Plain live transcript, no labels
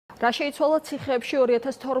რა შეიცვალა ციხეებში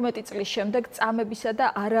 2012 წლის შემდეგ წამებისა და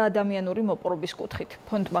არაადამიანური მოპყრობის კუთხით.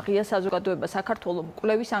 ფონდმა ღია საზოგადოება-საქართველომ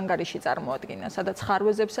კვლევის ანგარიში წარმოადგინა, სადაც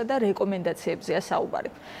ხარვეზებსა და რეკომენდაციებზეა საუბარი.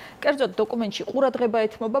 კერძოდ დოკუმენტში ყურადღება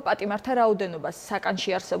ეთმობა პატიმართა რაოდენობას, საკანში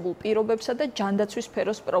არსებულ პირობებსა და ჯანდაცვის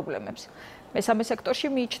სფეროს პრობლემებს. მესამე სექტორში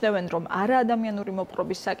მიიჩნევენ, რომ არაადამიანური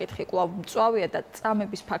მოპყრობის საკითხი კვლავ მწვავეა და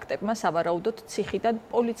წამების ფაქტებმა სავარაუდოდ ციხიდან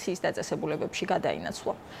პოლიციის დაწესებულებებში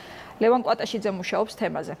გადაინაცვლა. ლევან კვატაშიძე მუშაობს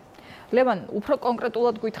თემაზე. ლევან, უფრო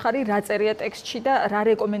კონკრეტულად გითხარი, რა წერია ტექსტში და რა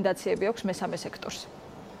რეკომენდაციები აქვს მესამე სექტორს?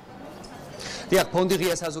 დიახ, ფონდი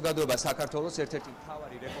ღია საზოგადოება-საქართველოს ერთ-ერთი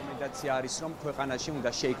მთავარი რეკომენდაცია არის, რომ ქვეყანაში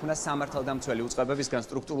უნდა შეიქმნას სამართალდამცველი უწყებებისგან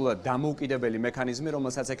სტრუქტურულად დამოუკიდებელი მექანიზმი,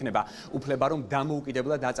 რომელსაც ექნება უფლება, რომ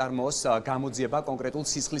დამოუკიდებლად აწარმოოს გამოძიება კონკრეტულ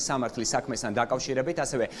სისხლის სამართლის საქმესთან დაკავშირებით.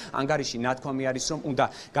 ასევე ანგარიში ნათქვამი არის, რომ უნდა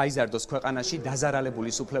გაიზარდოს ქვეყანაში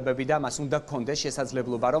დაზარალებული უფლებები და მას უნდა ჰქონდეს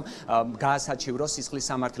შესაძლებლობა, რომ გაასაჩივროს სისხლის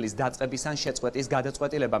სამართლის დაწყების ან შეწყვეტის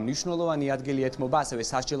გადაწყვეტილება. მნიშვნელოვანი ადგილი ეთმობა ასევე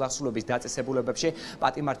სასჯელ ახსულების დაწესებულებებში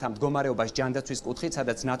პატიმართა მდგომარეობას ჯანდაცვის კუთხით,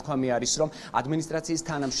 სადაც ნათქვამი არის, რომ ადმინისტრაციის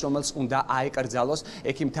თანამშრომელს უნდა აეკრძალოს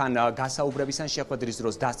ექიმთან გასაუბრების ან შეხვედრის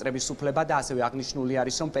დროს დასწრების უფლება და ასევე აღნიშნული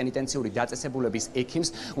არის, რომ პენიტენციური დაწესებულების ექიმს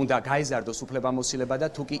უნდა გაიზარდოს უფლებამოსილება და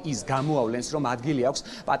თუ კი ის გამოავლენს, რომ ადგილი აქვს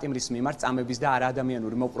პატიმრის მიმართ წამების და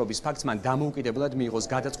არაადამიანური მოპყრობის ფაქტს, მან დამოუკიდებლად მიიღოს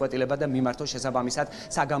გადაწყვეტილება და მიმართოს შესაბამისად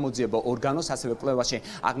საგამოძიებო ორგანოს. ასევე კვლევაში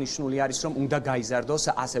აღნიშნული არის, რომ უნდა გაიზარდოს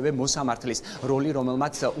ასევე მოსამართლის როლი,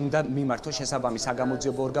 რომელმაც უნდა მიმართოს შესაბამის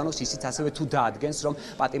საგამოძიებო ორგანოს, ისიც ასევე თუ დაადგენს, რომ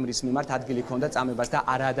პატიმრის მიმართ ადგილი ჰქონდა წამებას და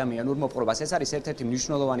არაადამიანურ მოპყრობას. ეს არის ერთ-ერთი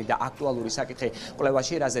მნიშვნელოვანი და აქტუალური საკითხი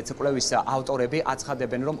კვლევაში, რაზეც კვლევის ავტორები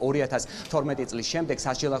აცხადებენ, რომ 2012 წლის შემდეგ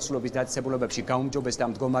სასჯელ ახსულების დაწესებულებებში გაუმჯობესდა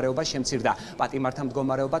მდგომარეობა, შემცირდა პატიმართა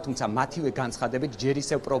მდგომარეობა, თუმცა მათივე განცხადებით ჯერ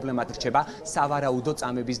ისევ პრობლემად რჩება სავარაუდო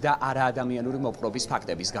წამების და არაადამიანური მოპყრობის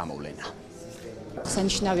ფაქტების გამოვლენა.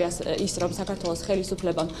 აღსანიშნავია ის, რომ საქართველოს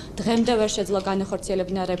ხელისუფლებამ დღემდე ვერ შეძლო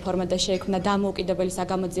განახორციელებინა რეფორმა და შეიქმნა დამოუკიდებელი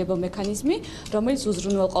საგამოძიებო მექანიზმი, რომელიც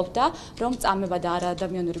უზრუნველყოფდა, რომ წამება და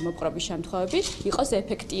არაადამიანური მოპყრობის შემთხვევები იყოს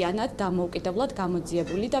ეფექტიანად დამოუკიდებლად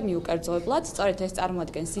გამოძიებული და მიუკერძოებლად. სწორედ ეს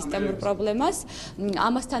წარმოადგენს სისტემურ პრობლემას.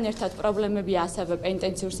 ამასთან ერთად პრობლემებია ასევე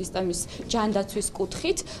პენიტენციური სისტემის ჯანდაცვის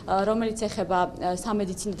კუთხით, რომელიც ეხება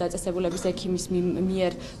სამედიცინო დაწესებულების ექიმის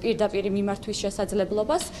მიერ პირდაპირ მიმართვის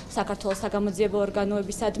შესაძლებლობას საქართველოს საგამოძიებო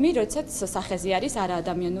ორგანოებისადმი, როდესაც სახეზე არის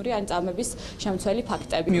არაადამიანური ან წამების შემცველი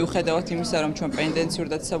ფაქტები. მიუხედავად იმისა, რომ ჩვენ პენიტენციურ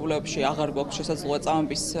დაწესებულებებში აღარ გვაქვს შესაძლებლობა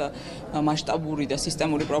წამების მასშტაბური და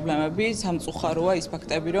სისტემური პრობლემები, სამწუხაროა ის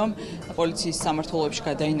ფაქტები, რომ პოლიციის სამმართველოებში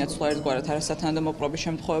გადაინაცვლა ერთგვარად არასათანადო მოპყრობის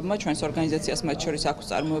შემთხვევებმა, ჩვენს ორგანიზაციას მათ შორის აქვს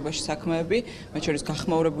წარმოებაში საქმეები, მათ შორის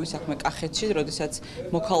გახმაურებული საქმე კახეთში, როდესაც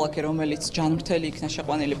მოქალაქე, რომელიც ჯანმრთელი იქნა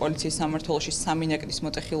შეყვანილი პოლიციის სამმართველოში 3 ნაკლის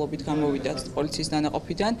მოტეხილობით გამოვიდა პოლიციის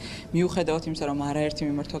დანაყოფიდან, მიუხედავად იმისა, რომ არაერთი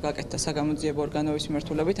მიმართვა გაკეთდა საგამოძიებო ორგანოების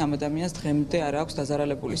მიმართულებით, ამ ადამიანს დღემდე არ აქვს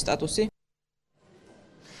დაზარალებული სტატუსი.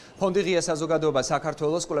 ფონდი ღია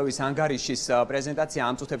საზოგადოება-საქართველოს კვლევის ანგარიშის პრეზენტაცია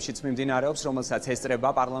ამ წუთებშიც მიმდინარეობს, რომელსაც ესწრება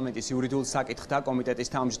პარლამენტის იურიდიულ საკითხთა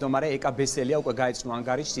კომიტეტის თავმჯდომარე ეკა ბესელია. უკვე გაეცნო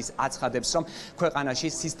ანგარიშს, ის აცხადებს, რომ ქვეყანაში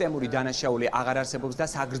სისტემური დანაშაული აღარ არსებობს და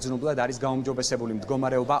საგრძნობლად არის გაუმჯობესებული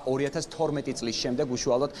მდგომარეობა 2012 წლის შემდეგ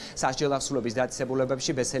უშუალოდ სასჯელ ახსულების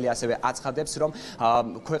დაწესებულებებში. ბესელი ასევე აცხადებს, რომ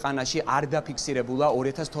ქვეყანაში არ დაფიქსირებულა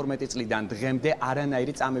 2012 წლიდან დღემდე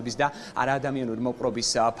არანაირი წამების და არაადამიანური მოპყრობის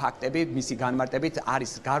ფაქტები. მისი განმარტებით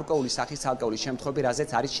არის გარკვეული სახის ცალკეული შემთხვევები,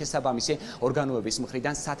 რაზეც არის შესაბამისი ორგანოების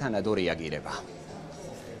მხრიდან სათანადო რეაგირება.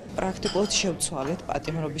 პრაქტიკულად შევცვალეთ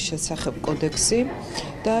პატიმრობის შესახებ კოდექსი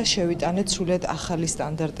და შევიტანეთ სრულად ახალი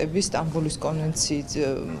სტანდარტები სტამბოლის კონვენციის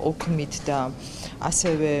ოქმით და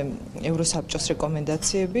ასევე ევროსაბჭოს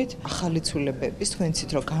რეკომენდაციებით. ახალი ცვლილებების თქვენ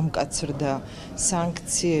იცით, რომ გამკაცრდა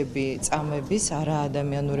სანქციები წამების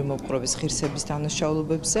არაადამიანური მოპყრობის ღირსების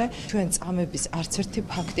დანაშაულებებზე. ჩვენ წამების არც ერთი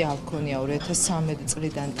ფაქტი არ გვქონია 2013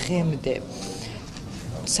 წლიდან დღემდე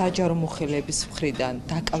საჯარო მოხელეების მხრიდან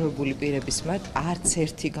დაკავებული პირების მიმართ არც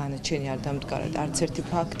ერთი განაჩენი არ დამდგარდა, არც ერთი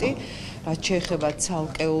ფაქტი, რაც შეეხება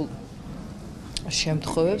ცალკეულ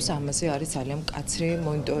შემთხვევებს, ამაზე არის ძალიან მკაცრი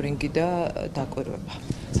მონიტორინგი და დაკვირვება.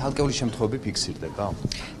 ცალკეული შემთხვევები ფიქსირდება?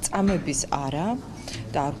 წამების არა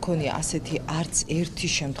და არ ქონია ასეთი არც ერთი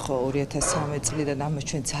შემთხვევა 2013 წლიდან, ამას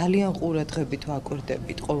ჩვენ ძალიან ყურადღებით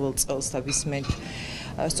ვაკვირდებით ყოველ წელს და ვისმენთ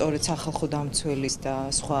სწორედ სახალხო დამცველის და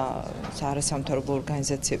სხვა არასამთავრობო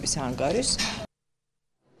ორგანიზაციების ანგარიშს.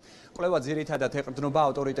 კვლევა ძირითადად ეყრდნობა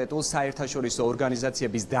ავტორიტეტულ საერთაშორისო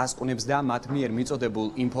ორგანიზაციების დასკვნებს და მათ მიერ მიწოდებულ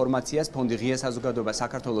ინფორმაციას. ფონდი ღია საზოგადოება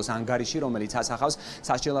საქართველოს ანგარიში, რომელიც ასახავს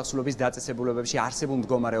სასჯელ ახსნობის დაწესებულებებში არსებულ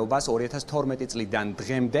მდგომარეობას 2012 წლიდან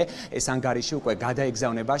დღემდე. ეს ანგარიში უკვე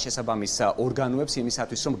გადაეგზავნება შესაბამის ორგანოებს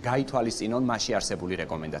იმისათვის, რომ გაითვალისწინონ მასში არსებული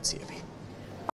რეკომენდაციები.